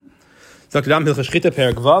Dr. Dam Hilchos Shechta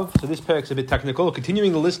Perek Vav. So this Perek is a bit technical.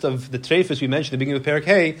 Continuing the list of the Treifus we mentioned at the beginning of Perek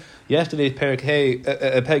Hey. Yesterday's Perek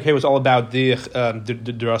Hey was all about the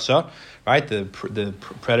Drasa, right? The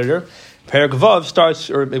predator. Perek Vav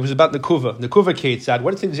starts, or it was about Nekuva. Nekuva Ketzad.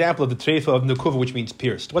 What is an example of the Treifa of Nekuva, which means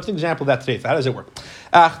pierced? What's an example of that Treifa? How does it work?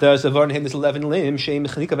 There's 11 limbs.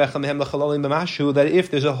 That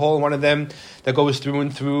if there's a hole in one of them that goes through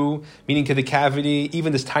and through, meaning to the cavity,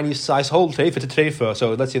 even this tiny size hole, Treifa to Treifa.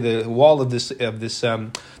 So let's say the wall of this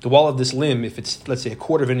limb, if it's let's say a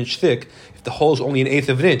quarter of an inch thick, if the hole is only an eighth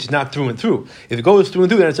of an inch, it's not through and through. If it goes through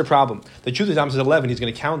and through, then it's a problem. The truth is, says 11. He's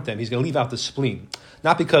going to count them. He's going to leave out the spleen.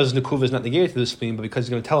 Not because Nekuva is not negated to the spleen, but because he's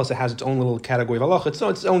going to tell us it has its own little category of halacha. It's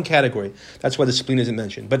its own category. That's why the spleen isn't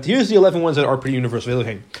mentioned. But here's the 11 ones that are pretty universal.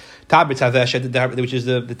 Tabitz haveshet, which is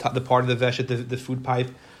the part of the veshet, the food pipe,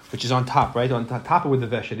 which is on top, right? On top of where the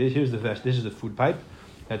veshet is. Here's the veshet. This is the food pipe.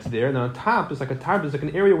 That's there. And on top, there's like an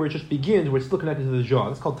area where it just begins, where it's still connected to the jaw.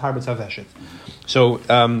 It's called tabitz haveshet. So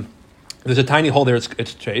there's a tiny hole there. It's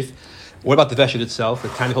treif. What about the veshet itself? The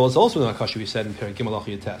tiny hole is also not kasha. We said in Perek Gimel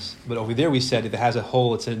Yates, but over there we said if it has a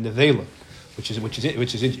hole, it's a nevela, which is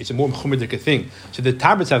it's a more mechumedik thing. So the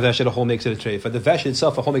tabitz veshet, a hole makes it a treif, but the veshet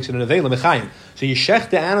itself, a hole makes it a nevela mechayim. So you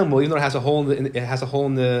shech the animal, even though it has a hole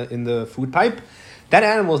in the food pipe. That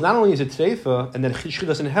animal is not only is it treifa, and then chishka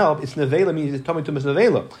doesn't help. It's nevela, means it's tummy tumas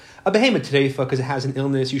nevela. A behemoth treifa because it has an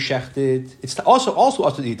illness. You shecht it. It's also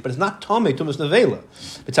to eat, but it's not tummy tumas nevela.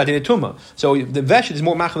 It's adin tuma. So the veshet is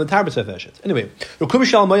more machal than tarbetz veshet. Anyway,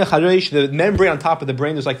 the membrane on top of the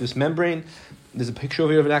brain. There's like this membrane. There's a picture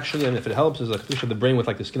over here of it actually, and if it helps, there's like a picture of the brain with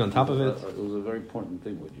like the skin on top of it. It was a very important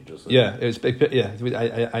thing what you just said. Yeah, it was big. Yeah,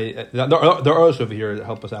 there are others over here that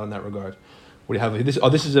help us out in that regard. What do you have?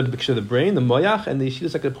 This is a picture of the brain, the moyach, and you see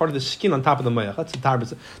this like a part of the skin on top of the moyach. That's the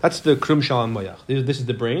tarbetz. That's the krum shal moyach. This is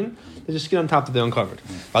the brain. There's a skin on top that they uncovered.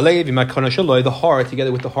 The heart,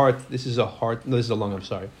 together with the heart. This is a heart. No, this is a lung. I'm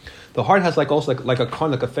sorry. The heart has like a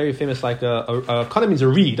con, like a very famous a con means a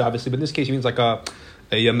reed, obviously, but in this case it means like an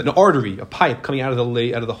artery, a pipe coming out of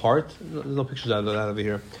the heart. There's no pictures out of that over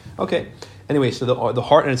here. Okay. Anyway, so the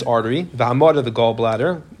heart and its artery, the hamada, the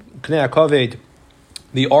gallbladder, knei hakaved,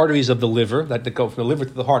 the arteries of the liver that go from the liver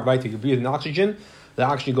to the heart, right? You breathe in oxygen, the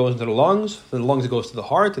oxygen goes into the lungs, from the lungs it goes to the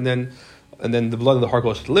heart, and then the blood of the heart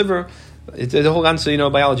goes to the liver. It's a whole answer,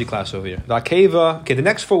 biology class over here. The akeva. Okay, the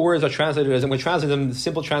next four words are translated as I'm going to translate them in the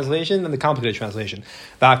simple translation and the complicated translation.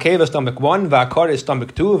 The akeva stomach 1, the akar is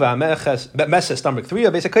stomach 2, the mes is stomach 3,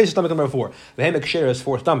 the basic is stomach number 4. The hemek share is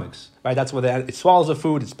 4 stomachs. Right, that's where it swallows the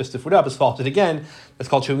food, it spits the food up, it swallows it again. That's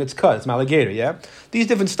called chewing its cud. It's maligator, yeah? These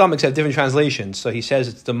different stomachs have different translations. So he says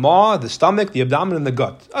it's the maw, the stomach, the abdomen, and the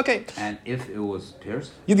gut. Okay. And if it was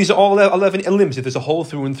pierced? Yeah, these are all 11 limbs. If there's a hole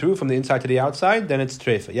through and through from the inside to the outside, then it's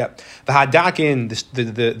treifa, yeah. The hadakin,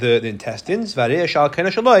 the intestines, and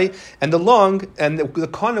the lung, and the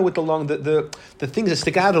kana with the lung, the things that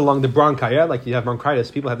stick out of the lung, the bronchi, yeah? Like you have bronchitis,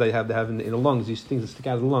 people have in the lungs, these things that stick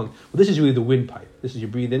out of the lung. Well, this is really the windpipe. This is you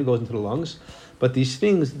breathe in, goes into the lungs. But these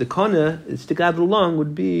things, the kana, stick out of the lung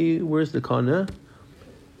would be, where's the kana?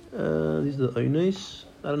 These are the oinais.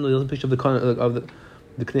 I don't know, there's a picture of the kana, of the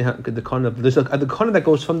kana. There's the kana that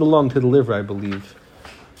goes from the lung to the liver, I believe.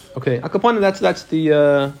 Okay, akapana, that's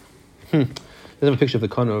the, there's a picture of the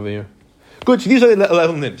kana over here. Good, so these are the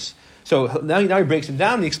 11 limbs. So now he breaks it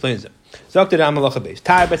down and he explains them.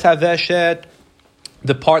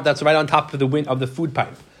 The part that's right on top of the food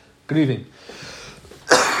pipe. Good evening.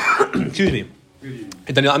 Excuse me.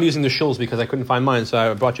 Daniel, I'm using the shuls because I couldn't find mine, so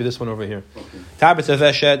I brought you this one over here. Tabitz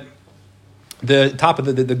Aveshet, the top of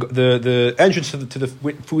the entrance to the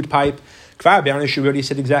food pipe. Kvar Be'anish already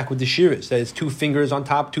said exactly what the shear is. That it's 2 fingers on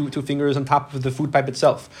top, two fingers on top of the food pipe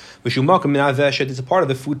itself. Vishumakim min Aveshet is a part of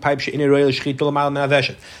the food pipe. She'inei ro'el shchit l'mal min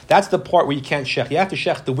Aveshet. That's the part where you can't shech. You have to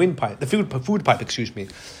shech the windpipe, the food pipe. Excuse me.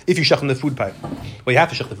 If you shech in the food pipe, well, you have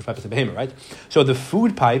to shech the food pipe. It's a behemoth, right? So the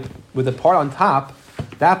food pipe with the part on top.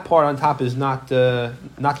 That part on top is not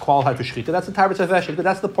qualified for shechita. That's the tabitz haveshet, but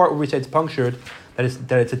that's the part where we say it's punctured. That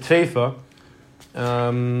it's a treifa.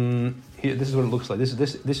 This is what it looks like. This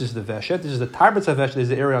is the veshet. This is the tabitz haveshet. This is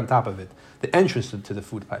the area on top of it, the entrance to the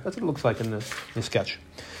food pipe. That's what it looks like in the sketch.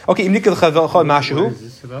 Okay, there's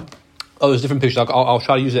different pictures. I'll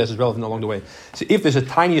try to use it as relevant along the way. So if there's a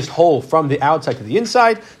tiniest hole from the outside to the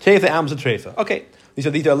inside, treifa am's a treifa. Okay, these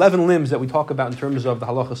are 11 limbs that we talk about in terms of the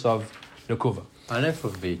halachas of Nekuva.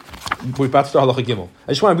 We're about to start halacha gimel.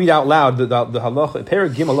 I just want to read out loud the halacha.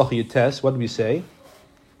 Perek gimel halacha yates. What do we say?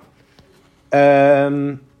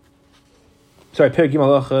 Perek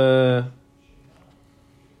gimel halacha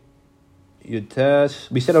yates.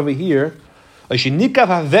 We said over here. If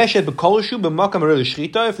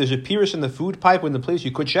there's a pierce in the food pipe in the place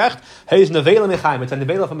you could shecht, it's a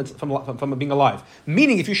nevela from being alive.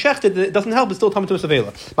 Meaning, if you shecht it doesn't help, it's still tamei tumas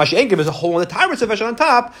nevela. If there's a hole in the tire veshet on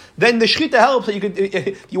top, then the shechita helps. So you could,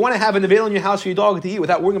 if you want to have a nevela in your house for your dog to eat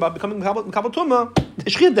without worrying about becoming kabel tuma, the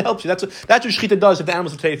shechita helps you. That's what shechita does if the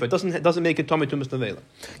animal's a treifa. It doesn't make it tamei tumas nevela.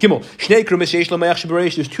 Gimel shnei krumis yesh lo mayach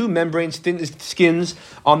shebereish. There's two membranes, thin skins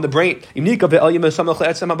on the brain. If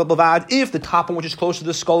the top one, which is close to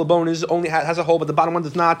the skull bone, has a hole, but the bottom one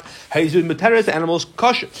does not, the animal's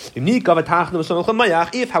kosher.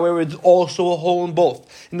 If, however, it's also a hole in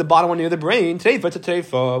both, in the bottom one near the brain, treifa, it's a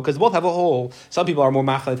treifa, because both have a hole. Some people are more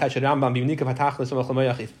machal attached to Rambam.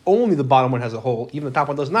 If only the bottom one has a hole, even the top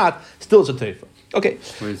one does not, still it's a treifa. Okay.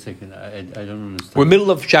 Wait a second, I don't understand. We're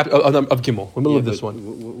middle of chapter of Gimel. We're middle of this one.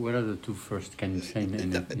 What are the two first? Can you say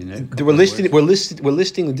we're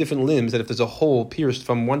listing the different limbs that if there's a hole pierced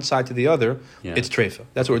from one side to the other, it's treifa.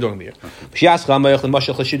 That's what we're doing here. Okay.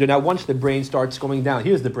 Now, once the brain starts going down,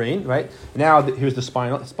 here's the brain, right? Now, here's the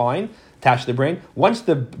spine attached to the brain. Once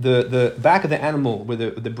the back of the animal, where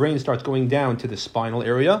the brain starts going down to the spinal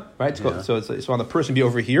area, right? So on the person be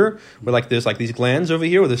over here, where there's these glands over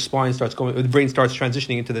here, where the spine starts going, where the brain starts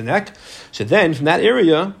transitioning into the neck. So then, from that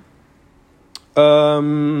area,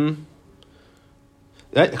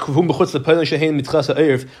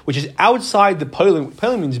 which is outside the poilin.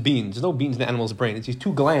 Poilin means beans. There's no beans in the animal's brain. It's these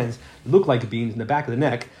two glands that look like beans in the back of the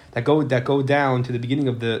neck that go down to the beginning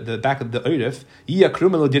of the back of the oirif.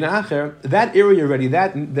 That area already,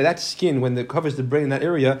 that skin, when it covers the brain in that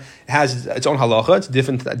area, has its own halacha. It's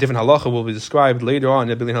different halacha will be described later on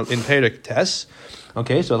in Perek Tes.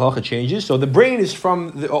 Okay, so the halacha changes. So the brain is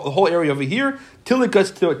from the whole area over here till it gets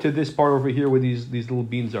to this part over here where these little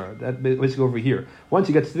beans are. That basically over here. Once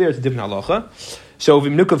it gets to there, it's a different halacha. So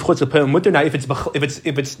now,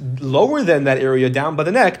 if it's lower than that area down by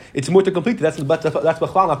the neck, it's mutter completely. That's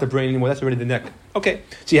b'chlal, not the brain anymore. That's already the neck. Okay,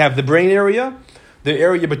 so you have the brain area, the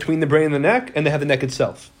area between the brain and the neck, and they have the neck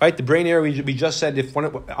itself. Right, the brain area. We just said if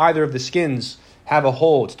either of the skins have a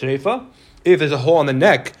hole, it's treifa. If there's a hole on the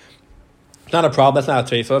neck, not a problem. That's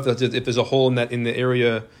not a treifa. If there's a hole in the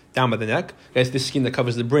area down by the neck, it's the skin that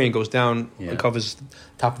covers the brain goes down and covers the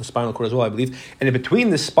top of the spinal cord as well, I believe. And in between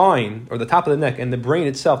the spine or the top of the neck and the brain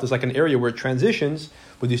itself, there's an area where it transitions,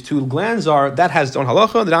 where these two glands are. That has its own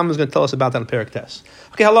halacha. The Rambam is going to tell us about that in Perek Tes.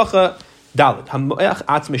 Okay, halacha dalet.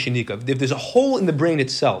 If there's a hole in the brain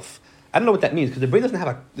itself, I don't know what that means because the brain doesn't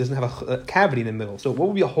have a cavity in the middle. So what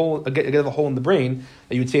would be a hole? A hole in the brain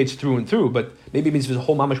that you would say it's through and through, but maybe it means there's a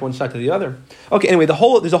hole mamash one side to the other. Okay, anyway,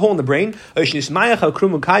 there's a hole in the brain. Or the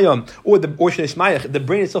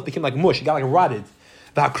brain itself became like mush. It got rotted.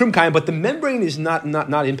 But the membrane is not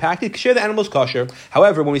impacted. Share the animal's kosher.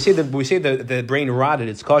 However, when we say the brain rotted,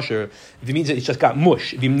 it's kosher. If it means that it's just got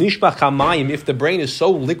mush. If the brain is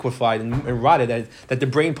so liquefied and rotted that the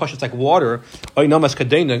brain pushes like water, the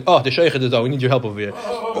shaykhid is we need your help over here.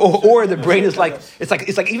 Or the brain is it's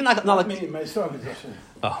like even not like my son is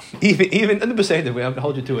even let me say that we have to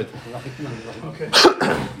hold you to it. Okay.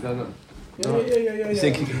 Yeah.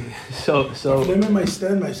 So. My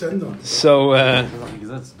son. So.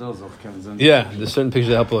 Yeah, there's certain pictures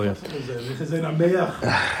that help over here.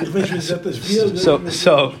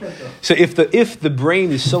 So if the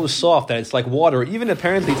brain is so soft that it's like water, even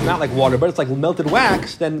apparently it's not like water, but it's like melted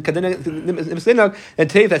wax, then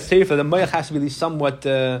Treif, that's Treif. The mayach has to be somewhat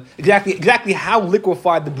exactly how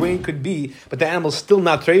liquefied the brain could be, but the animal's still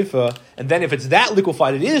not Treif. And then if it's that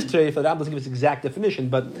liquefied, it is Treif. The Rambam doesn't give us exact definition,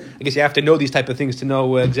 but I guess you have to know these type of things to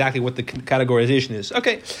know exactly what the categorization is.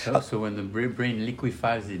 Okay. So when the brain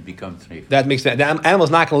liquefies, it becomes Treif. That makes sense. The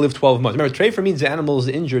animal's not going to live 12 months. Remember, Treif means the animal is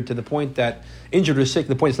injured to the point that injured or sick to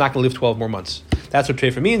the point it's not going to live 12 more months. That's what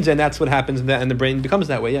Treif means, and that's what happens, and the brain becomes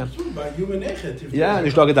that way. Yeah. Yeah,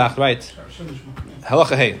 right.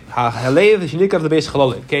 Halacha hey, halev shenikav lebeis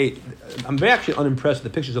chalole. Okay, I'm very actually unimpressed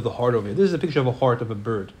with the pictures of the heart over here. This is a picture of a heart of a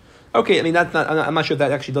bird. Okay, I mean I'm not sure if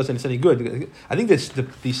that actually does any good. I think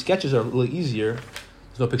these sketches are a little easier.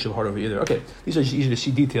 There's no picture of a heart over here either. Okay, these are just easy to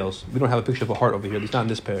see details. We don't have a picture of a heart over here, at least not in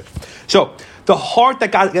this pair. So, the heart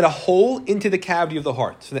that got a hole into the cavity of the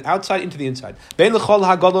heart, so the outside into the inside. Whether it's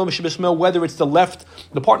the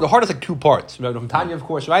heart is like two parts. Remember from Tanya, of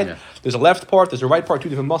course, right? Yeah. There's a left part, there's a right part, two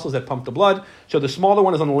different muscles that pump the blood. So the smaller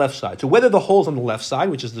one is on the left side. So whether the hole's on the left side,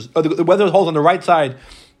 which is whether the hole's on the right side,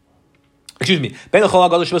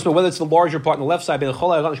 whether it's the larger part on the left side, or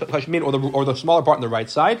the smaller part on the right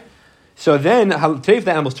side, So then, treif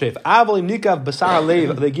the animal's treif.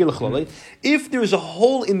 If there's a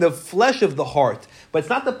hole in the flesh of the heart, but it's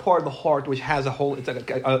not the part of the heart which has a hole, it's like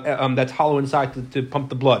that's hollow inside to pump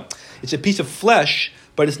the blood. It's a piece of flesh,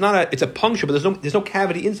 but it's not it's a puncture, but there's no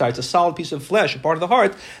cavity inside. It's a solid piece of flesh, a part of the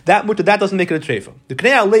heart. That doesn't make it a treifa. The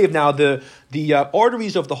knei halev, now the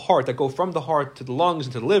arteries of the heart that go from the heart to the lungs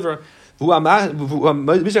and to the liver. So over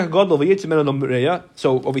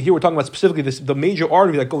here we're talking about specifically the major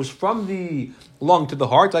artery that goes from the lung to the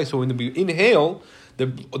heart. Like, so when we inhale,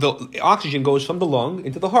 the oxygen goes from the lung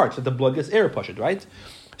into the heart, so the blood gets air pushed, right?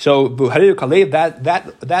 So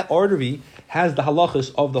that artery has the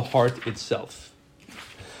halachas of the heart itself.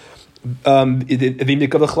 And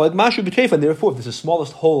therefore, if there's the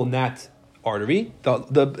smallest hole in that artery,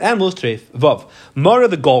 the animal is treif. Vav. Mara,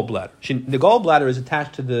 the gallbladder. The gallbladder is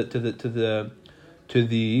attached to the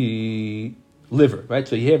liver, right?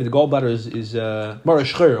 So you have the gallbladder is mara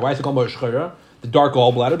shchira. Why is it called mara shchira? The dark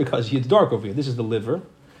gallbladder, because it's dark over here. This is the liver,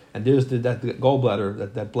 and there's the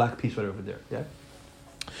gallbladder, that black piece right over there. Yeah.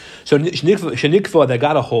 So shenikva, they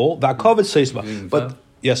got a hole. Va'kovet seisma, but.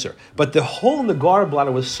 Yes, sir. But the hole in the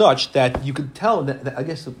gallbladder was such that you could tell that I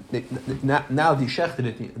guess now the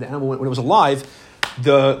shechted, the animal, when it was alive,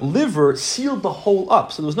 the liver sealed the hole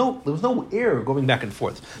up, so there was no air going back and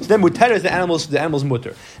forth. So then muter is the animal's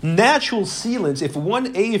mutter. Natural sealants, if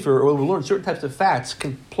one aver, or we learn certain types of fats,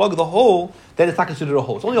 can plug the hole, then it's not considered a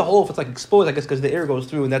hole. It's only a hole if it's like exposed, I guess, because the air goes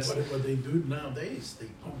through, and that's what they do nowadays. They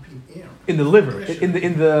pump in air in the liver, in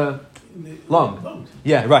the lung.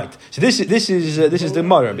 Yeah, right. So this is the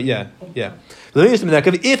mother, but yeah.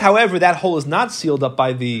 If, however, that hole is not sealed up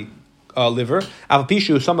by the liver,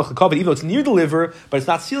 even though it's near the liver, but it's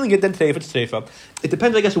not sealing it, then treif, it's treif up. It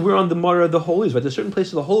depends, I guess, where on the mother the hole is. Right? There's certain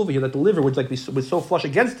places of the hole over here that the liver would be so flush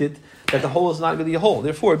against it that the hole is not really a hole.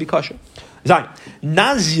 Therefore, it'd be kosher. Zayin.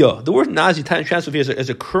 Nazia. The word nazia translated here as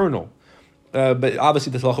a kernel. But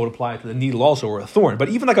obviously this halacha would apply to the needle also, or a thorn. But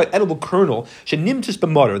even like an edible kernel, shenimtis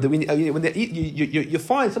b'modar, that when they eat, you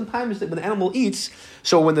find sometimes that when the animal eats,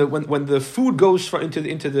 so when the food goes into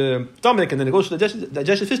the stomach and then it goes to the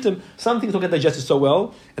digestive system, some things don't get digested so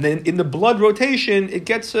well, and then in the blood rotation, it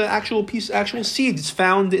gets actual seed. It's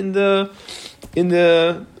found in the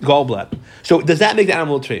gallbladder. So does that make the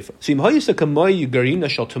animal a treifa? So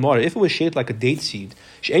if it was shaped like a date seed,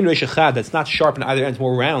 that's not sharp on either end, it's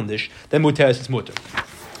more roundish, then muteres it's muter.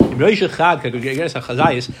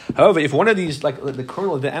 However, if one of these, like the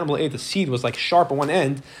kernel of the animal ate, the seed was like sharp on one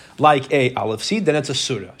end, like a olive seed, then it's a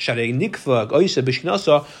surah.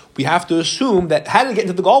 We have to assume that how did it get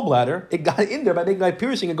into the gallbladder? It got in there by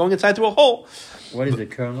piercing and going inside through a hole. What is the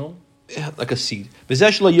kernel? Like a seed. And this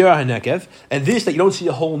that you don't see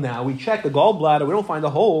a hole now. We check the gallbladder, we don't find a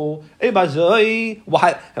hole.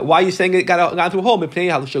 Why are you saying it got through a hole? And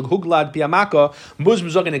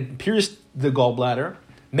it pierced the gallbladder,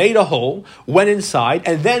 made a hole, went inside,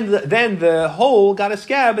 and then the hole got a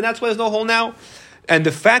scab, and that's why there's no hole now. And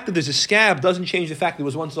the fact that there's a scab doesn't change the fact that it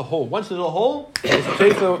was once a hole. Once there's a hole, it's a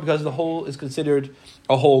treifa because the hole is considered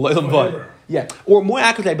a hole. Yeah. Or more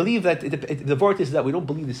accurately, I believe that the vart is that we don't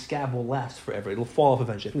believe the scab will last forever. It'll fall off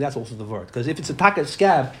eventually. I think that's also the vart. Because if it's a taka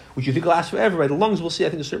scab, which you think lasts forever, right, the lungs will say, I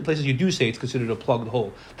think there's certain places you do say it's considered a plugged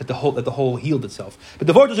hole, that the hole healed itself. But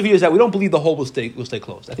the vart of view is that we don't believe the hole will stay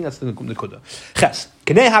closed. I think that's the nekuda. Ches.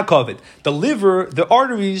 Kenei hakovid. The liver, the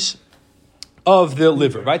arteries of the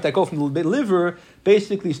liver, right? That go from the liver,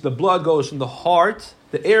 basically, so the blood goes from the heart,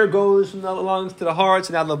 the air goes from the lungs to the heart,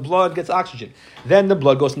 so now the blood gets oxygen. Then the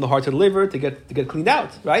blood goes from the heart to the liver to get cleaned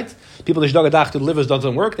out, right? People that the livers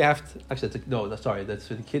doesn't work, they have to, actually, that's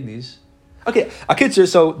for the kidneys. Okay,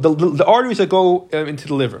 so the arteries that go into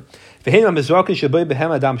the liver. That's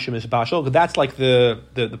like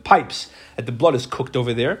the pipes that the blood is cooked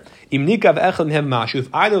over there. If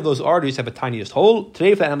either of those arteries have a tiniest hole,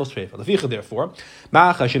 therefore,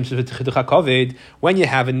 when you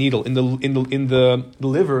have a needle in the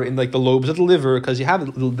liver, in like the lobes of the liver, because you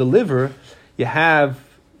have the liver, you have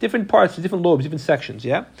different parts, different lobes, different sections.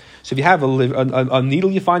 Yeah. So if you have a needle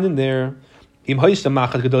you find in there. If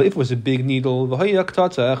it was a big needle, and it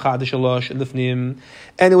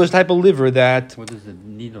was a type of liver that... Where does the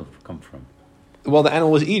needle come from? Well, the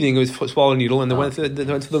animal was eating, it was swallowed a needle, and it went through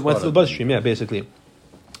the bloodstream, yeah, basically.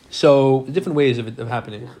 So, different ways of it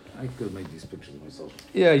happening. I could make these pictures myself.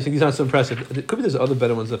 Yeah, you think these aren't so impressive. It could be there's other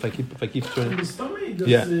better ones if I keep turning. In the stomach,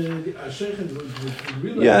 yeah.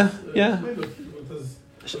 Yeah.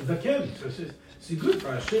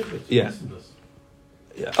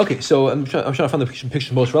 Yeah. Okay, so I'm trying to find the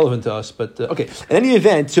picture most relevant to us, but okay. In any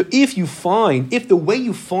event, so if the way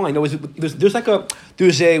you find,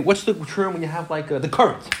 there's a what's the term when you have like the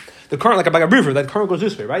current? the current, like a river, that current goes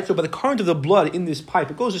this way, right? So, but the current of the blood in this pipe,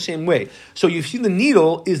 it goes the same way. So you see the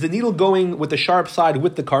needle, is the needle going with the sharp side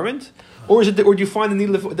with the current? Or do you find the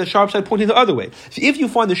needle, the sharp side pointing the other way? So if you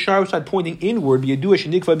find the sharp side pointing inward,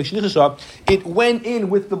 it went in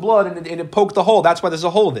with the blood and it poked the hole. That's why there's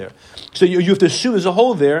a hole there. So you have to assume there's a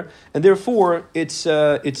hole there, and therefore it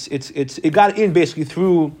got in basically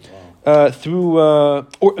through maybe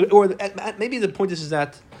the point is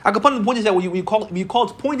that. The point is that you call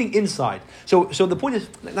it pointing inside. So the point is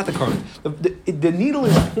not the current. The needle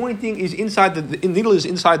is inside the needle is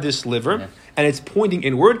inside this liver, and it's pointing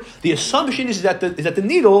inward. The assumption is that the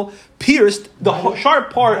needle pierced the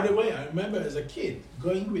sharp part. By the way, I remember as a kid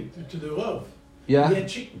going to the Rav. Yeah. We had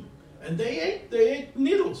chicken, and they ate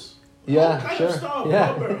needles. Yeah, All kind sure. of stuff, Yeah.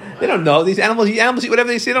 rubber. They don't know. These animals eat whatever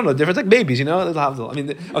they see. They don't know the difference. Like babies, I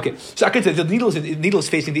mean, okay. So I could say the needle is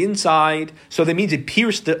facing the inside, so that means it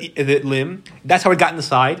pierced the limb. That's how it got in the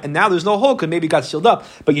side, and now there's no hole because maybe it got sealed up.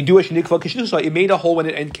 But you do it made a hole when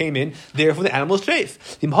it came in. Therefore, the animal is treif.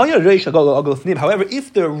 However,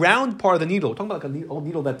 if the round part of the needle, talking about like a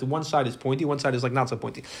needle that the one side is pointy, one side is like not so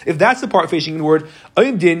pointy. If that's the part facing inward,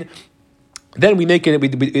 then we make it.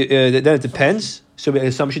 Then it depends. So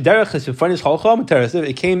assumption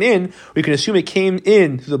it came in. We can assume it came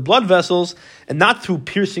in through the blood vessels and not through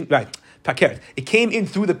piercing. Right, it came in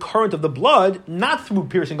through the current of the blood, not through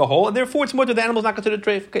piercing a hole, and therefore it's more that the animal's not considered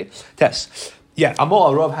treif. Okay, test. Yeah,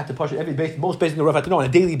 Amal Rav had to push it most basic the Rav had to know on a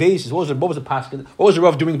daily basis. What was the paskin? What was the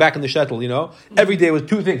Rav doing back in the shtetl? Every day was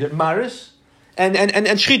two things: maris and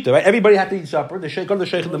shchita. Right, everybody had to eat supper. They go to the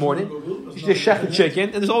sheikh in the morning. You should shech the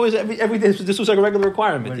chicken, and there's always every day. This was like a regular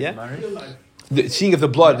requirement. Yeah. Seeing if the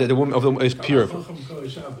blood the woman is pure.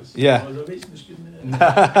 Yeah.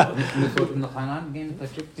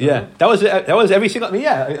 Yeah. That was every single.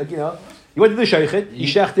 You went to the sheikh, you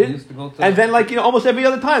shechted, and then almost every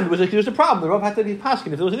other time there was a problem. The Rav had to be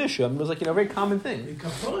paskin if there was an issue. It was a very common thing.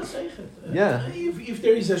 Yeah. If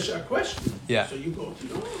there is a question, yeah. So you go to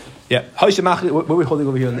the Rav. Yeah. What are we holding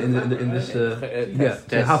over here in this? Yeah.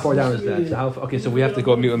 So how far down is that? So we have to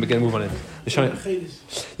go move on it.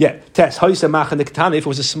 Yeah. Test. If it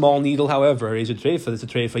was a small needle, however, is a treifa. It's a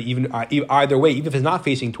treifa. Even either way, even if it's not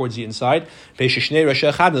facing towards the inside,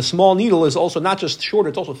 the small needle is also not just shorter;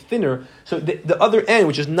 it's also thinner. So the other end,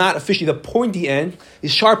 which is not officially the pointy end,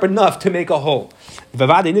 is sharp enough to make a hole.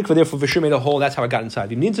 Therefore, for sure made a hole. That's how it got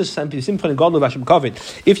inside. If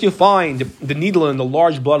you find the needle in the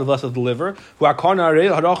large blood vessel of the liver,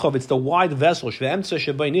 it's the wide vessel.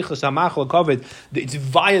 It's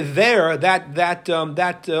via there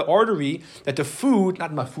that artery that the food,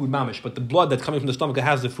 not food mamish, but the blood that's coming from the stomach that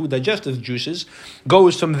has the food digestive juices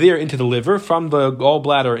goes from there into the liver, from the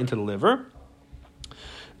gallbladder into the liver.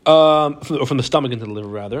 From the stomach into the liver,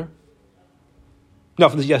 rather. No,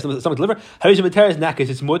 from the stomach to the liver.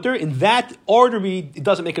 It's mutter. In that artery, it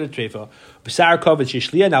doesn't make it a treifa.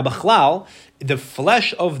 Now, b'chlal, the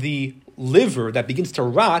flesh of the liver that begins to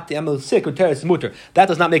rot, the is mutter. That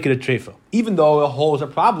does not make it a treifa. Even though a hole is a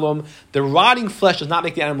problem, the rotting flesh does not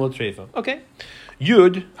make the animal a treifa. Okay.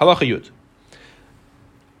 Yud, halacha yud.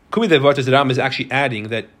 Could be the Ram is actually adding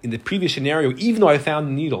that in the previous scenario, even though I found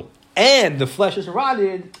the needle, and the flesh is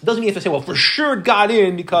rotted, doesn't mean you have to say, well, for sure it got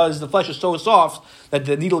in because the flesh is so soft that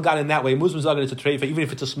the needle got in that way. Muslims are going to treifa, even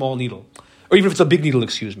if it's a small needle, or even if it's a big needle, or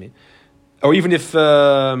even if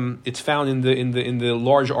it's found in the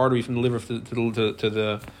large artery from the liver to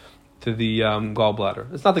the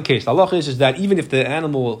gallbladder. It's not the case. The halacha is that even if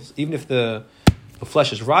the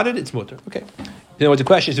flesh is rotted, it's mutter. Okay. What the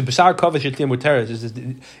question is, is that halacha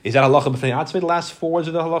b'fnei atzmei, the last four words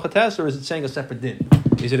of the halacha test, or is it saying a separate din?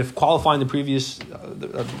 Is it qualifying the previous,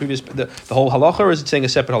 the whole halacha, or is it saying a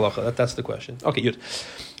separate halacha? That's the question. Okay, good.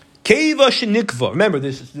 Keva shenikva. Remember,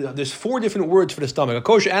 there's four different words for the stomach. A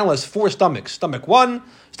kosher animal has four stomachs. Stomach one,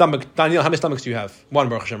 Daniel, how many stomachs do you have? One,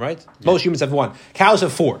 Baruch Hashem, right? Yeah. Most humans have one. Cows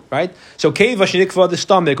have four, right? So keva shenikva, the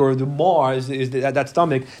stomach, or the mar, is that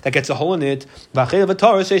stomach that gets a hole in it.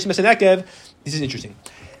 This is interesting.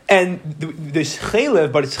 And there's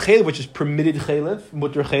chaylev, but it's chaylev which is permitted chaylev,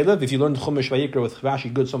 mutter chaylev. If you learn Chumash Vayikra with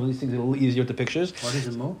Rashi, good, some of these things are a little easier with the pictures. What is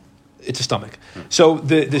the more? It's a stomach. So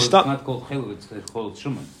the stomach. It's not called chaylev, it's called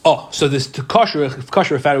shuman. Oh, so this kosher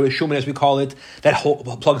fat, or shuman as we call it, that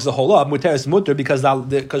plugs the hole up. Mutter is mutter because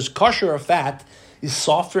kosher fat is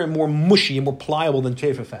softer and more mushy and more pliable than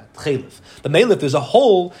treif fat, chaylev. But meilif, there's a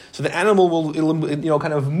hole, so the animal will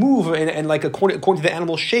kind of move and like according to the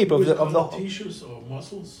animal shape of the tissues or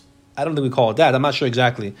muscles. I don't think we call it that. I'm not sure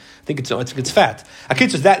exactly. I think it's fat.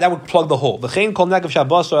 That would plug the hole.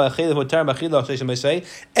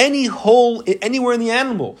 Any hole anywhere in the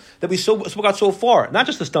animal that we spoke out so far, not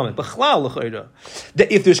just the stomach, but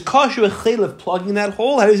that if there's kosher chaylev plugging that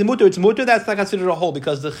hole, it's mutter. That's not considered a hole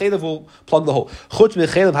because the chaylev will plug the hole.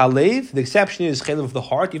 The exception is chaylev of the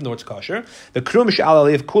heart, even though it's kosher. The krum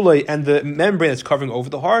sh'al kulei and the membrane that's covering over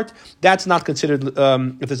the heart, that's not considered.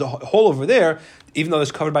 If there's a hole over there, even though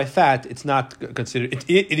it's covered by fat, it's not considered.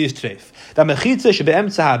 It is treif.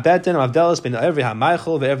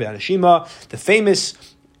 The famous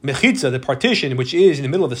mechitza, the partition, which is in the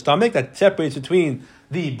middle of the stomach, that separates between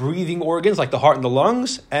the breathing organs, like the heart and the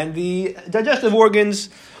lungs, and the digestive organs.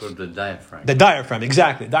 Called the diaphragm. The diaphragm,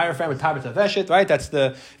 exactly. Diaphragm with tabat haveshet, right? That's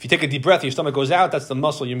if you take a deep breath and your stomach goes out, that's the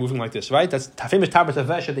muscle you're moving like this, right? That's famous tabat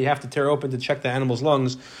haveshet that you have to tear open to check the animal's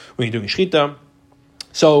lungs when you're doing shechita.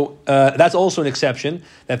 So that's also an exception,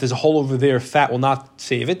 that if there's a hole over there, fat will not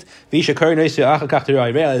save it. That's the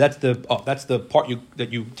part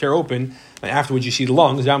that you tear open, and afterwards you see the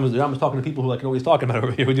lungs. Ram was talking to people who know what he's talking about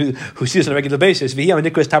over here, who see this on a regular basis.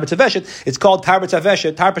 It's called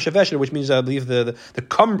tarbat, which means I believe the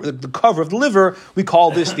cover of the liver. We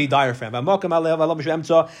call this the diaphragm. And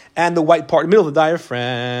the white part in the middle of the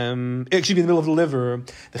diaphragm, in the middle of the liver,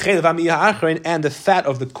 and the fat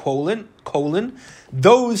of the colon.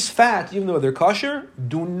 Those fats, even though they're kosher,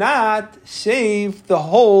 do not save the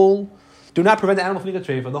hole, do not prevent the animal from eating a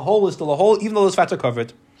treifa. The hole is still a hole, even though those fats are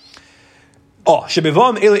covered.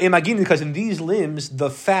 Because in these limbs, the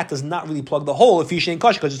fat does not really plug the hole if fish ain't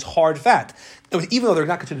kosher, because it's hard fat. Even though they're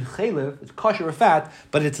not considered chaylev, it's kosher or fat,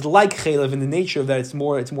 but it's like chaylev in the nature of that it's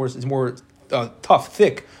more tough,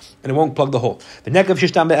 thick, and it won't plug the hole.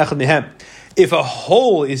 If a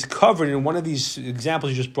hole is covered in one of these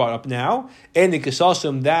examples you just brought up now, and the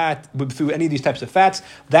kisasum that through any of these types of fats,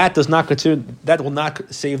 that will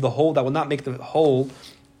not save the hole. That will not make the hole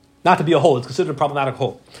not to be a hole. It's considered a problematic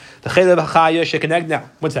hole. Now,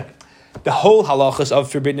 1 second. The whole halachas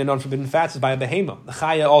of forbidden and unforbidden fats is by a behema. The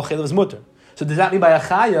chaya all chaylev is mutter. So does that mean by a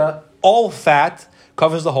chaya all fat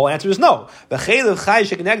covers the whole? Answer is no. The type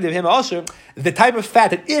of fat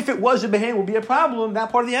that if it was a behem would be a problem,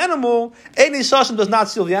 that part of the animal, any sasam does not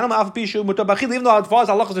seal the animal. Even though as far as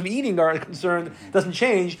halachas of eating are concerned, doesn't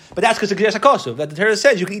change. But that's because it's a that the Torah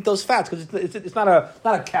says you can eat those fats because it's not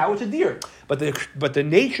a cow, it's a deer. But the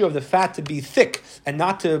nature of the fat to be thick and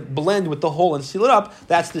not to blend with the hole and seal it up,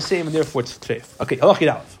 that's the same, and therefore it's treif. Okay,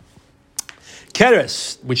 halachid aleph.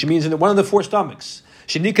 Keres, which means in one of the 4 stomachs.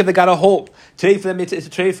 Shenika that got a hole. Treifa, it's a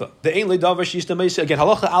treifa. The ain't davar shista meisa. Again,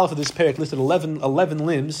 halacha aleph of this parak listed 11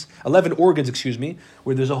 limbs, 11 organs,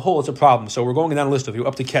 where there's a hole, it's a problem. So we're going down a list of you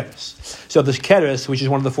up to keres. So this keres, which is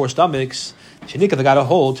one of the 4 stomachs, shenika that got a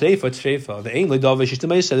hole. Treifa, it's treifa. The ain't davar shista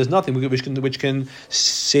meisa. There's nothing which can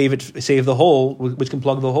save the hole, which can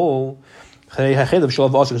plug the hole.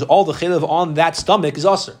 Because all the chaylev on that stomach is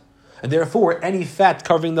aser. And therefore, any fat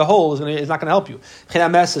covering the hole is not going to help you.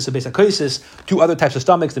 Meses, a beis 2 other types of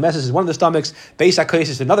stomachs. The meses is one of the stomachs. Beis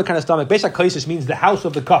is another kind of stomach. Beis means the house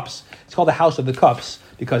of the cups. It's called the house of the cups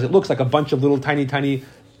because it looks like a bunch of little tiny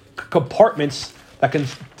compartments that can,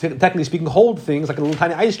 technically speaking, hold things like a little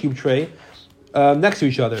tiny ice cube tray next to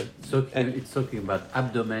each other. So it's talking about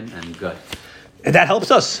abdomen and gut. And that helps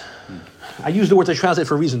us. I use the words I translate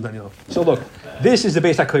for a reason, Daniel. So look, this is the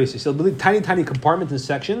beis hakosis. So tiny compartments and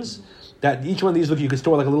sections that each one of these, look, you can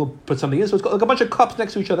store put something in. So it's like a bunch of cups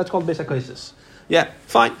next to each other. That's called beis hakosis. Yeah,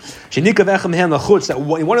 fine.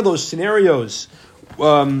 That in one of those scenarios,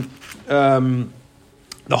 the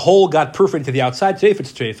hole got perforated to the outside. Today, if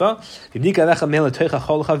it's treifa.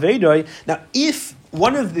 Now, if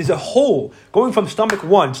there's a hole going from stomach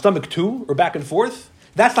 1, stomach 2, or back and forth,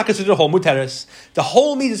 that's not considered a hole, muteres. The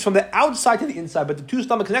hole means it's from the outside to the inside, but the 2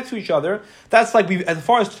 stomachs next to each other, that's like, as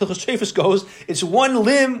far as Hilchos Shechta goes, it's one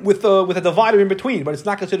limb with a divider in between, but it's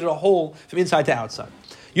not considered a hole from inside to outside.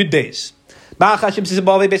 Yud beis.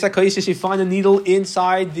 You find a needle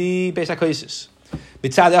inside the beis hakosis.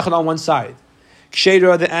 Mitzad echad on one side.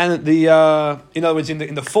 Ksheira, in other words,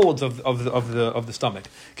 in the folds of the stomach.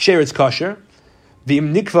 Ksheira, it's kosher.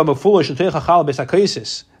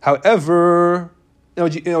 However,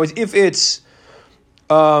 if it's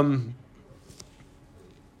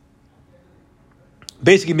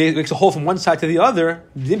basically makes a hole from one side to the other,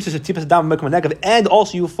 and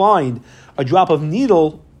also you find a drop of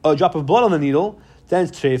blood on the needle, then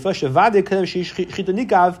it's treifa.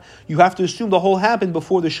 You have to assume the hole happened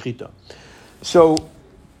before the shechita. So,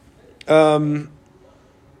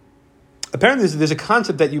 apparently there's a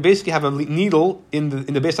concept that you basically have a needle in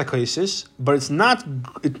the beis hakosis, but it's not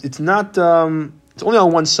It's only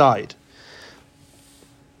on one side.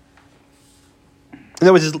 In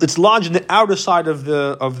other words, it's lodged in the outer side of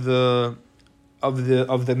the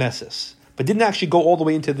messes, but didn't actually go all the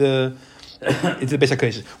way into the basic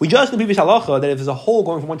cases. We just in the previous halacha that if there's a hole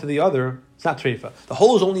going from one to the other, it's not treifa. The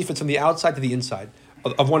hole is only if it's from the outside to the inside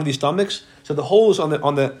of one of these stomachs. So the hole is on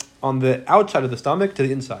the outside of the stomach to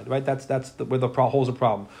the inside, right? That's where the hole is a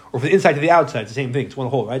problem. Or from the inside to the outside, it's the same thing. It's one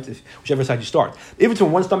hole, right? Whichever side you start. If it's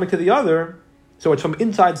from one stomach to the other, so it's from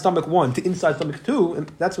inside stomach 1 to inside stomach 2,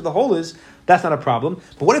 and that's where the hole is, that's not a problem.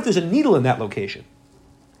 But what if there's a needle in that location?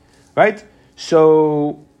 Right?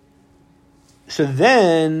 So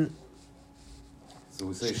then... So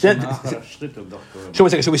we say, So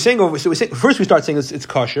we're saying first we start saying it's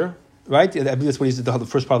kosher, right? I believe that's what the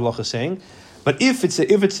first part of the halacha is saying. But if it's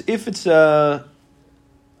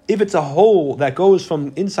a hole that goes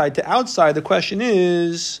from inside to outside, the question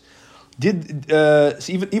is, so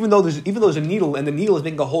even though there's a needle and the needle is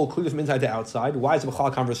making a hole clearly from inside to outside, why is it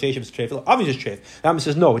a conversation if it's treif? Obviously it's treif. Rambam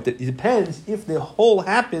says no. It depends if the hole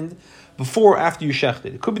happened before or after you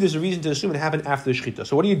shechted. It could be there's a reason to assume it happened after the shechita.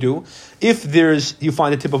 So what do? If you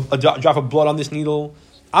find a drop of blood on this needle,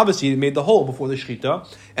 obviously it made the hole before the shechita,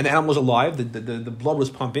 and the animal was alive. The blood was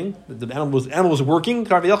pumping. The animal was working.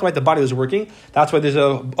 Right, the body was working. That's why there's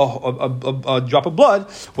a drop of blood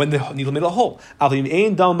when the needle made a hole.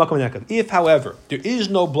 If, however, there is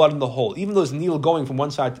no blood in the hole, even though there's a needle going from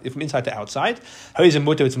inside to outside, it's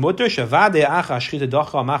mutter. This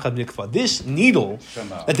needle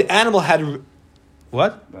that the animal had.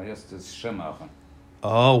 What?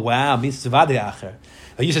 Oh wow! Means tzvade acher.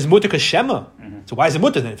 He says mutter kashema. So why is it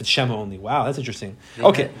mutter then if it's shema only? Wow, that's interesting.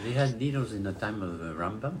 They had needles in the time of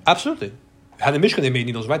Rambam. Absolutely. Had the Mishkan they made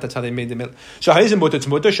needles, right? That's how they made them. So how is it mutter? It's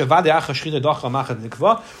mutter shavade acher shchita dacha machad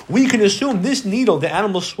nikva. We can assume this needle the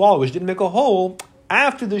animal swallowed, which didn't make a hole,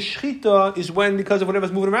 after the shchita is when, because of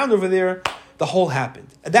whatever's moving around over there, the hole happened.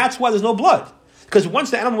 And that's why there's no blood. Because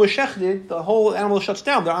once the animal was shechted, the whole animal shuts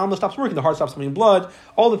down. The animal stops working. The heart stops pumping blood.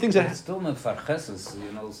 All the things that it's still not farcheses,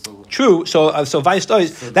 So true. So vice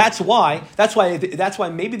does. That's why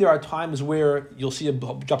maybe there are times where you'll see a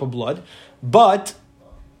drop of blood, but.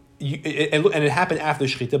 It happened after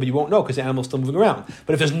the shechita, but you won't know because the animal's still moving around.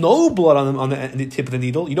 But if there's no blood on the tip of the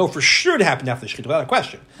needle, you know for sure it happened after the shechita, without a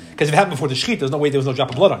question. Because if it happened before the shechita, there's no way there was no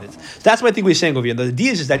drop of blood on it. So that's what I think we're saying over here. The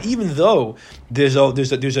idea is that even though there's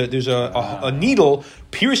a needle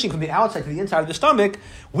piercing from the outside to the inside of the stomach,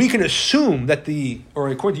 we can assume that or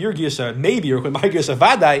according to your giyasa, maybe, or according to my giyasa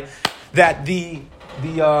vadai, that the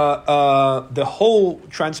hole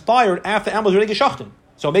transpired after the animal was already geschachten.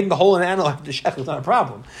 So making the hole in an animal after the shechel is not a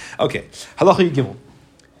problem. Okay. Halacha Yigimel.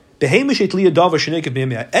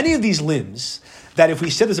 Any of these limbs, that if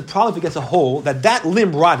we said there's a problem if it gets a hole, that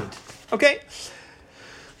limb rotted. Okay?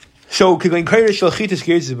 So, excuse me.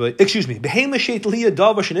 The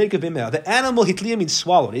animal hitliya means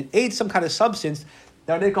swallowed. It ate some kind of substance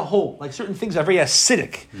that would make a hole. Like certain things are very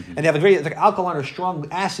acidic, and they have a very alkaline or strong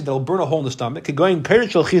acid that will burn a hole in the stomach.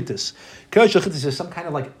 Keretz shalchitis is some kind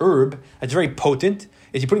of like herb that's very potent.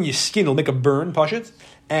 If you put it in your skin, it'll make a burn, pashit,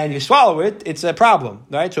 and you swallow it, it's a problem,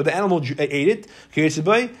 right? So the animal ate it.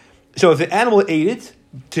 So if the animal ate it,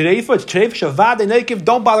 Treif,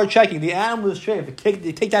 don't bother checking. The animal is treif.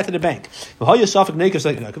 Take that to the bank.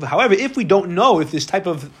 However, if we don't know if this type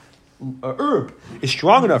of herb is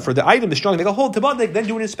strong enough for the item is strong, they go hold the then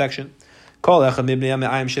do an inspection. All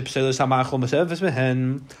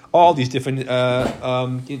these different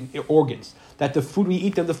organs. That the food we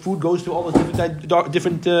eat them, the food goes through all those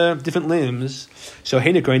different limbs. So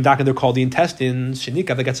Heinikar and Daka, they're called the intestines.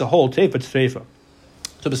 Shenika that gets a whole treifa to treifa.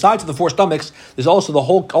 So besides the 4 stomachs, there's also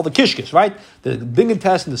all the kishkis, right? The big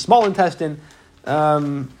intestine, the small intestine.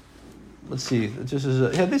 Let's see. This is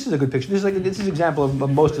a good picture. This is an example of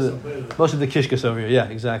most of the kishkis over here. Yeah,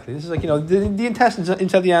 exactly. This is like the intestines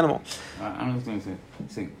inside the animal. I'm just going to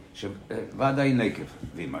say. In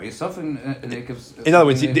other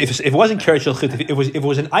words, if it wasn't carrot shilchit, if it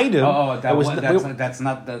was an item, that's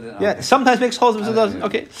not the. Okay. Yeah, sometimes makes holes, sometimes doesn't.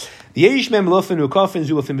 Okay. There's many of these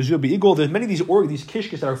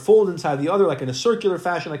kishkis that are folded inside the other, like in a circular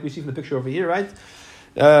fashion, like we see from the picture over here, right?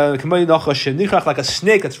 Like a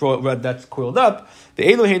snake that's coiled up.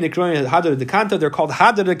 They're called hadar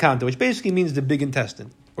dekanta, which basically means the big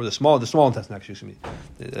intestine. Or the small intestine, actually, excuse me.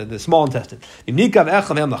 The small intestine. If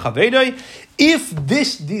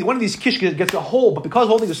one of these kishkis gets a hole, but because the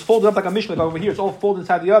whole thing is folded up like a mishkan, like over here, it's all folded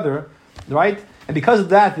inside the other, right? And because of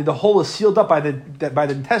that, the hole is sealed up by the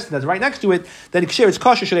intestine that's right next to it, then it's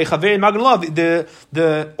kosher.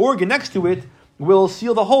 The organ next to it will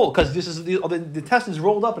seal the hole because this is the intestines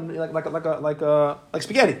rolled up and like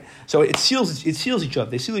spaghetti. So it seals each other.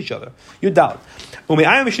 They seal each other. You doubt.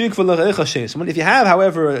 If you have,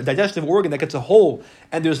 however, a digestive organ that gets a hole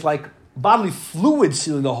and there's like bodily fluid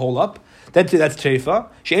sealing the hole up, that's treifa.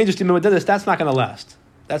 That's not going to last.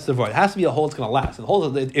 That's the void. It has to be a hole that's going to last. And the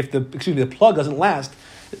hole, if the plug doesn't last,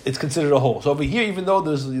 it's considered a hole. So over here, even though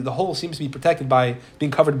the hole seems to be protected by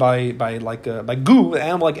being covered by goo,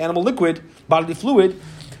 animal liquid, bodily fluid,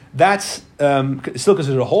 that's still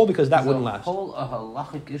considered a hole because that wouldn't last. Is a hole a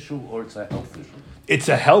halachic issue or it's a health issue? It's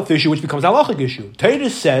a health issue which becomes a halachic issue. Torah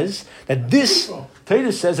says that if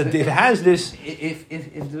it has this,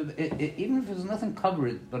 even if there's nothing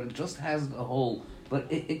covered, but it just has a hole. But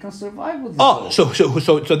it can survive with this.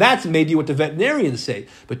 So that's maybe what the veterinarians say.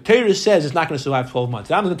 But Torah says it's not going to survive 12 months.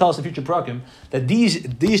 I'm going to tell us in future prakim that these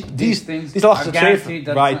things are guaranteed.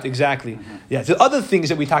 Right, exactly. Mm-hmm. Yeah. So other things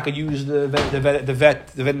that we use the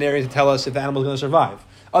veterinarians to tell us if the animal is going to survive.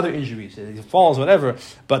 Other injuries, it falls, whatever.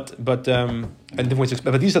 But and different ways.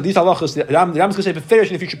 But these halachos, the Rambam's going to say beferish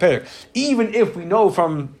in the future parak. Even if we know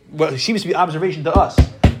from what seems to be observation to us,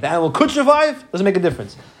 the animal could survive, doesn't make a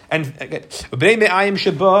difference. And then when you're in the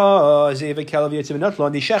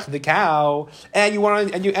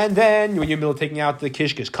middle of taking out the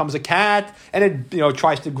kishkas, comes a cat and it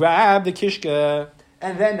tries to grab the kishka,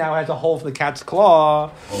 and then now it has a hole for the cat's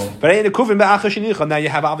claw. But now you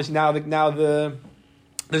have obviously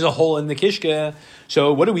there's a hole in the kishka.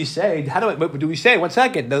 So what do we say? What do we say? 1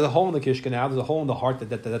 second. There's a hole in the kishka now. There's a hole in the heart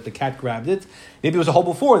that the cat grabbed it. Maybe it was a hole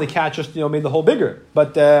before. The cat just made the hole bigger.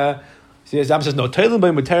 But see, as Am says, no.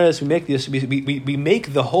 We make this. We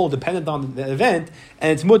make the hole dependent on the event,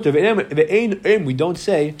 and it's mutter. We don't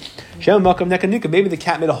say maybe the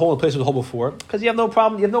cat made a hole in a place with a hole before because you have no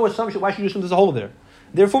problem. You have no assumption. Why should you assume there's a hole there?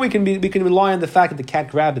 Therefore, we can rely on the fact that the cat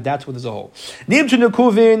grabbed it. That's where there's a hole. Now,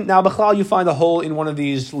 b'chlal, you find a hole in one of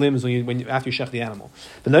these limbs after you shech the animal.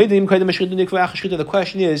 The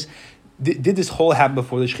question is, did this hole happen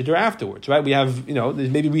before the shechita or afterwards? Right? We have there's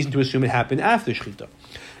maybe reason to assume it happened after shechita.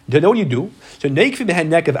 Do you know what you do? So you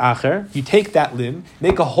take that limb,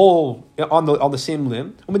 make a hole on the same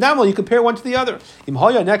limb, and you compare one to the other.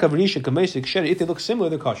 If they look similar,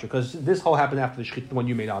 they're kosher, because this hole happened after the one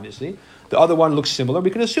you made, obviously. The other one looks similar. We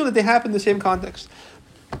can assume that they happen in the same context.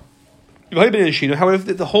 However,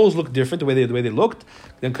 if the holes look different, the way they looked,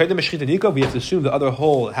 then we have to assume the other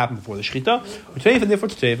hole happened before the shechita, and therefore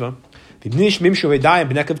it's treifa.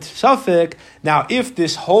 Now, if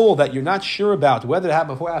this hole that you're not sure about whether it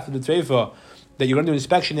happened before or after the treifa, that you're going to do an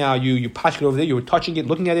inspection now, you patch it over there, you were touching it,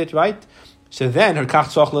 looking at it, right? So then, you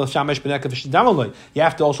have to also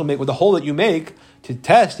make, with the hole that you make to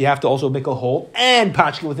test, you have to also make a hole and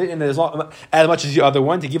patch it with it, and as much as the other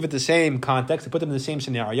one, to give it the same context, to put them in the same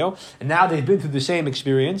scenario. And now they've been through the same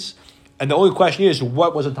experience. And the only question is,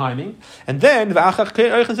 what was the timing? And then, you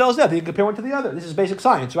compare one to the other. This is basic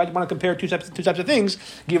science, right? You want to compare two types of things.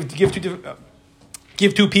 Give two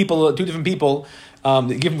different people,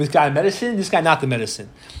 give this guy medicine, this guy not the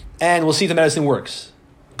medicine. And we'll see if the medicine works.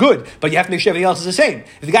 Good, but you have to make sure everything else is the same.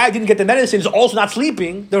 If the guy didn't get the medicine, is also not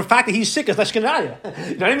sleeping, the fact that he's sick is less skenaya.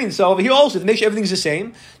 You know what I mean? So over here also, to make sure everything's the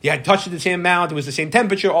same, you had touched it the same amount, it was the same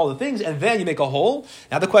temperature, all the things, and then you make a hole.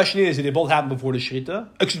 Now the question is, did they both happen before the shechita?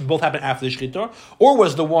 Excuse me, both happen after the shechita? Or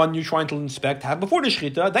was the one you're trying to inspect happen before the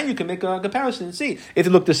shechita? Then you can make a comparison and see. If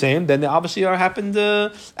they look the same, then they obviously happened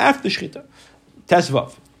after the shechita.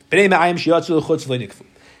 Tesvav.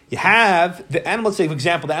 You have the animal. Let's say, for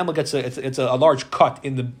example, the animal gets a large cut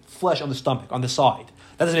in the flesh on the stomach, on the side.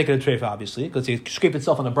 That doesn't make it a treif, obviously, because it scraped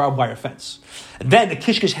itself on a barbed wire fence. And then the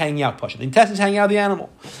kishkish hanging out, Pasha. The intestines hanging out of the animal.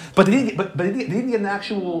 But they didn't get an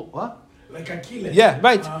actual what? Like a keeler. Yeah,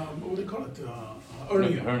 right. What do you call it?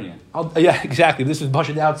 Hernia. Yeah, exactly. This is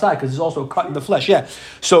pushing the outside because there's also a cut in the flesh. Yeah.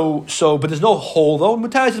 So, but there's no hole though.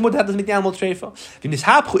 That doesn't make the animal treifa.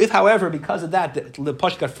 If, however, because of that, the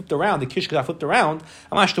push got flipped around, the kish got flipped around.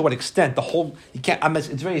 I'm not sure to what extent the whole. You can't. It's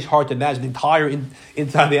very hard to imagine the entire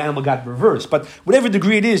inside of the animal got reversed. But whatever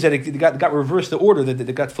degree it is that it got reversed, the order that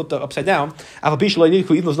it got flipped upside down. Even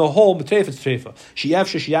there's no hole, but treifa, it's treifa.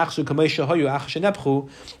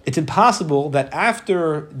 It's impossible that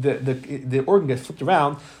after the organ gets flipped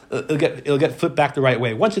around, it'll get flipped back the right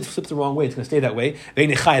way. Once it flips the wrong way, it's going to stay that way. The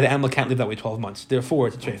animal can't live that way 12 months. Therefore,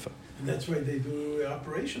 it's a treifa. And that's why they do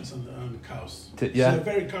operations on cows. Yeah. It's a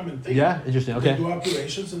very common thing. Yeah, interesting. Okay. They do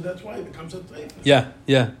operations, and that's why it becomes a treifa.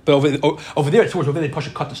 Yeah. But over there, it's over there they push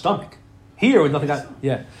and cut the stomach. Here, with nothing.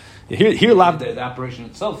 Yeah. Here lav. The operation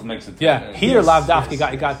itself makes it. Yeah, here lav dafka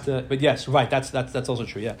got. But yes, right. That's also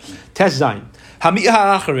true. Yeah. Test zayin.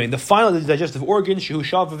 The final digestive organ. Shehu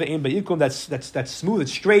shav ve'im ba'ikum. That's smooth.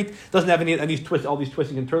 It's straight. Doesn't have any these twists. All these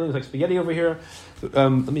twisting and turning like spaghetti over here.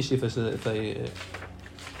 Let me see if I.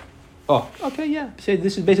 Oh, okay, yeah. Say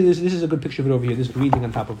this is basically this is a good picture of it over here. This breathing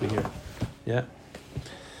on top over here. Yeah.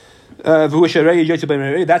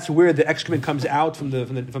 That's where the excrement comes out from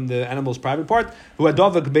the animal's private part.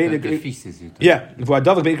 The feces. Yeah, and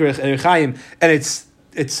it's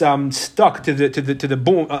stuck to the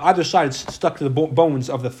bone. On either side, it's stuck to the bones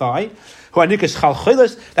of the thigh. That's called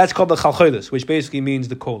the chalchelis, which basically means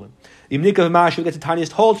the colon. Gets the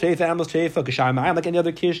tiniest hole, like any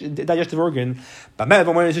other digestive organ. But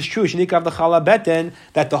when it is true,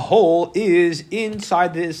 that the hole is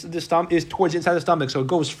inside the stomach, is towards inside the stomach. So it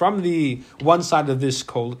goes from the one side of this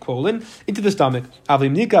colon into the stomach.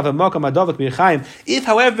 If,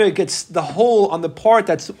 however, it gets the hole on the part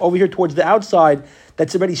that's over here towards the outside,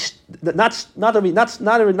 that's already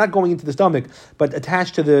not going into the stomach, but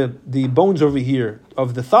attached to the bones over here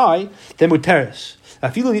of the thigh, then muteris.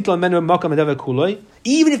 Even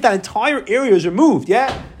if that entire area is removed,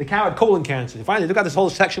 the cow had colon cancer. Finally, look at this whole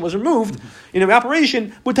section was removed in an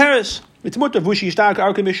operation. Muteris. It's mutter provided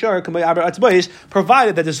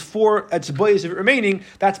that there's 4 etzbois remaining.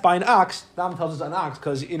 That's by an ox. Dam tells us an ox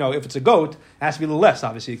because if it's a goat, it has to be a little less.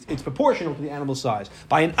 Obviously, it's proportional to the animal size.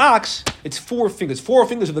 By an ox, it's 4 fingers. 4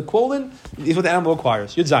 fingers of the colon is what the animal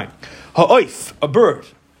requires. Yud zayin. Ha'oif, a bird.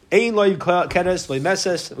 Ein loy keres, loy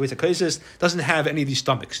meses, doesn't have any of these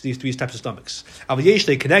stomachs, these 3 types of stomachs. Avayesh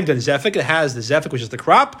they connect on zefik. It has the zefik, which is the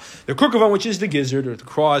crop, the krukavon, which is the gizzard, or the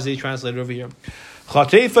craw, as they translate it over here. All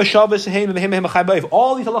these halachas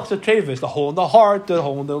of treifas, the hole in the heart, the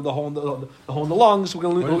hole in the lungs. What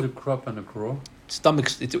is the crop and the craw?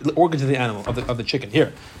 Stomachs, it's organs of the animal, of the chicken.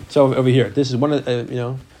 Here, so over here, this is one of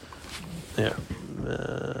yeah.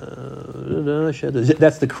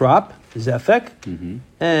 That's the crop, zefek,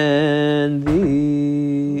 and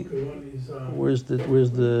the where's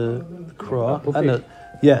the craw? I know.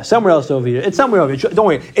 Yeah, somewhere else over here. It's somewhere over here. Don't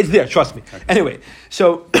worry, it's there. Trust me. Okay. Anyway,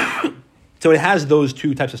 so it has those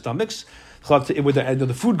 2 types of stomachs. Where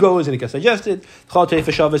the food goes and it gets digested. The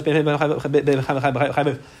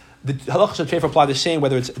halachas of treif apply the same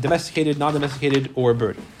whether it's domesticated, non-domesticated, or a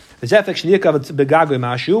bird. The zefek shniyakav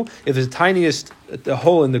mashu. If it's the tiniest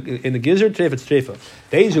hole in the gizzard, treif it's treifa.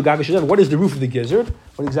 What is the roof of the gizzard?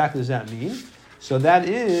 What exactly does that mean? So that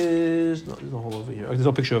is there's no hole over here. There's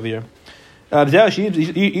no picture over here. Right, this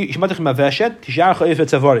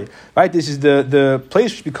is the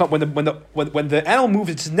place which becomes when the animal moves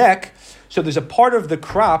its neck. So there's a part of the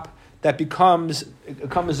crop that becomes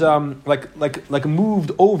like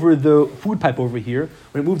moved over the food pipe over here.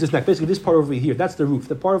 When it moves its neck, basically this part over here, that's the roof.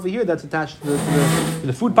 The part over here that's attached to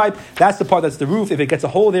the food pipe, that's the part that's the roof. If it gets a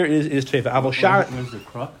hole there, it is treifa. Where's the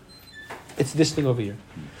crop? It's this thing over here.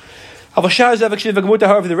 However,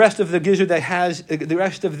 the rest of the gizzard that has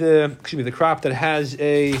the crop that has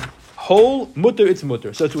a hole, mutter, it's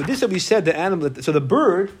mutter. So with this that we said, the animal, so the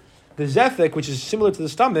bird, the zefek, which is similar to the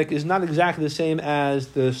stomach, is not exactly the same as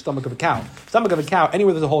the stomach of a cow. Stomach of a cow,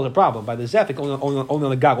 anywhere there's a hole is a problem. By the zefek, only on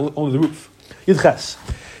the gag, only the roof. Yidches.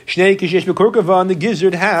 The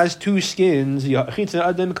gizzard has 2 skins.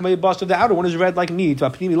 The outer one is red like meat.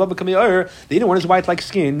 The inner one is white like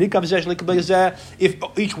skin. If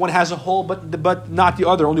each one has a hole, but not the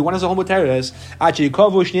other, only one has a hole. Both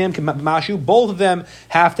of them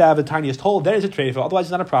have to have the tiniest hole. That is a treifa. Otherwise,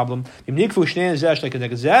 it's not a problem.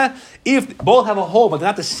 If both have a hole, but they're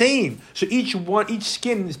not the same, so each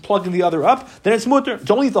skin is plugging the other up, then it's mutter.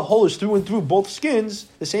 It's only if the hole is through and through both skins,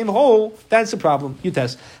 the same hole. That's the problem. You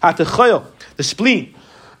test. The spleen.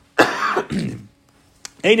 We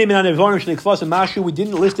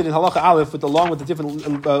didn't list it in halacha aleph along with the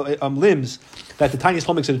different limbs that the tiniest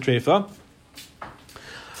hole makes it a treifa.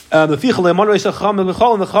 The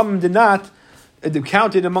chacham did not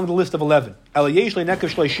counted among the list of 11. Because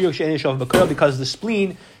the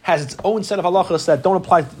spleen has its own set of halachas that don't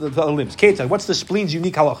apply to the other limbs. What's the spleen's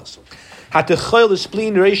unique halachas? The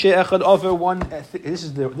spleen over one. This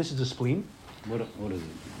is the spleen. What is it?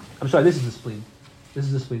 I'm sorry, this is the spleen. This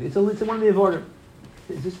is the spleen. It's one of the order.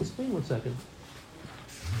 Is this the spleen? 1 second.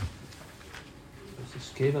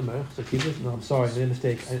 No, I'm sorry, I made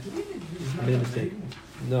a mistake.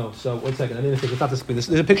 No, so 1 second, I made a mistake. It's not the spleen.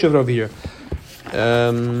 There's a picture of it over here.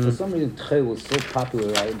 For some reason, Treif was so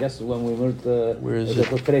popular. I guess when we learned where is the it?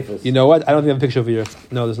 Treifus. You know what? I don't think I have a picture over here.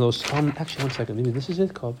 No, there's no. Actually, 1 second. Maybe this is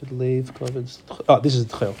it. Oh, this is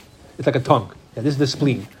the Treif. It's like a tongue. Yeah, this is the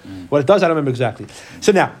spleen. What it does, I don't remember exactly.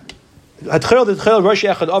 So now,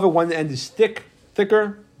 One end is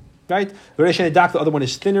thicker, right? The other one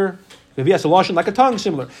is thinner. If he has a lashon like a tongue,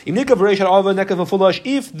 similar. If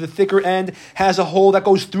the thicker end has a hole that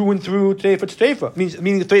goes through and through, treifa to treifa,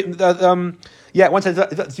 meaning once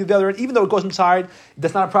it's the other end, even though it goes inside,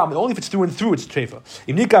 that's not a problem. Only if it's through and through, it's treifa.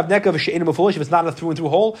 If it's not a through and through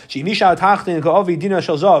hole,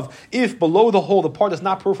 if below the hole the part that's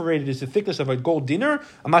not perforated is the thickness of a gold dinar,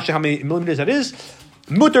 I'm not sure how many millimeters that is.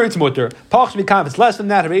 Mutter, it's mutter. If it's less than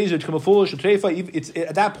that, it's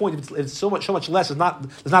at that point. If it's so much less, does not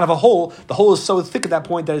have a hole. The hole is so thick at that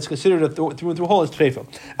point that it's considered a through and through hole. It's treifa.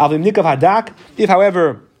 If,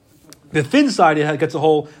 however, the thin side gets a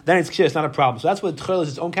hole, then it's not a problem. So that's what tchel is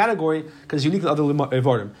its own category because it's unique to other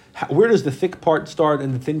evarim. Where does the thick part start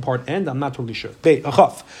and the thin part end? I'm not totally sure.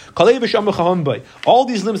 All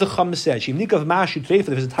these limbs the Chum said, if it's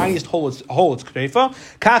the tiniest hole, it's treifa.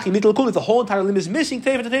 If the whole entire limb is missing,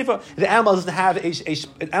 treifa. The animal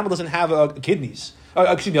doesn't have kidneys.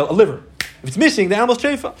 A liver. If it's missing, the animal's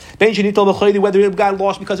treifa. Whether it got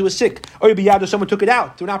lost because it was sick, or someone took it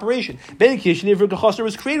out to an operation. It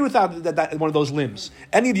was created without that one of those limbs.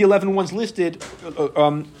 Any of the 11 ones listed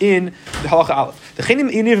in the halacha aleph.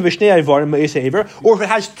 Or if it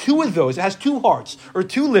has two of those, it has two hearts or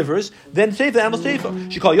two livers, then treifa, the animal's treifa.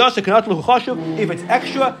 If it's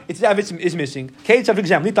extra, it's missing. For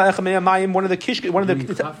example,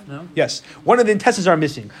 one of the intestines are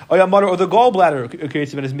missing, or the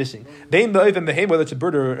gallbladder is missing. Whether it's a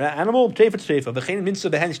bird or an animal, treifa.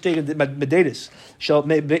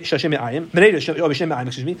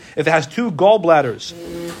 If it has two gallbladders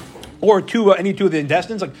or any two of the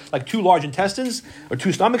intestines, like two large intestines or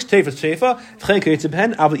two stomachs, treifa.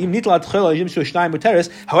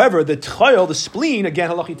 However, the tchayil, the spleen, again,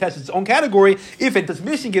 halachi test its own category. If it is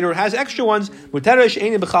missing it or has extra ones,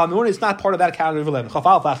 it's not part of that category of 11.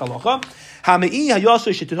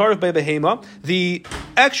 The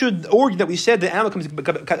extra organ that we said the animal has a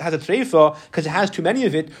treifa because it has too many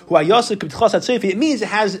of it. It means it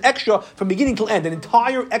has extra from beginning till end, an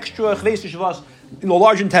entire extra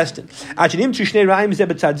large intestine. Just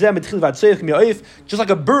like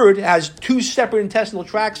a bird has two separate intestinal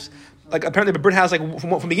tracts, like apparently a bird has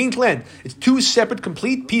from beginning to end, it's two separate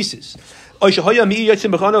complete pieces. Or it's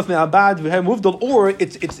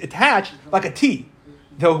attached like a T.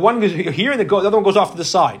 The one goes here and the other one goes off to the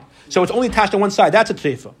side. So it's only attached on one side. That's a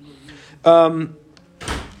treifa.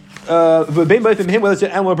 Whether it's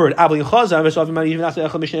an animal or bird.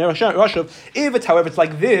 If it's, however, it's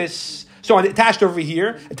like this, so attached over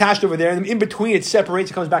here, attached over there, and in between it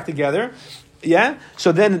separates, it comes back together. Yeah,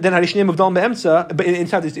 so then Harishneim of Dal Be'emtza, but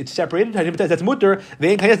inside it's separated. That's mutter.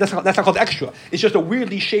 That's not called extra. It's just a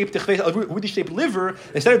weirdly shaped liver.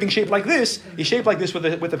 Instead of being shaped like this, it's shaped like this with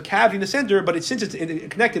a cavity in the center. But since it's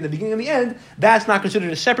connected in the beginning and the end, that's not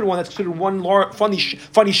considered a separate one. That's considered one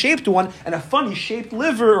funny shaped one, and a funny shaped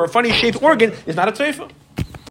liver or a funny shaped organ is not a treifa.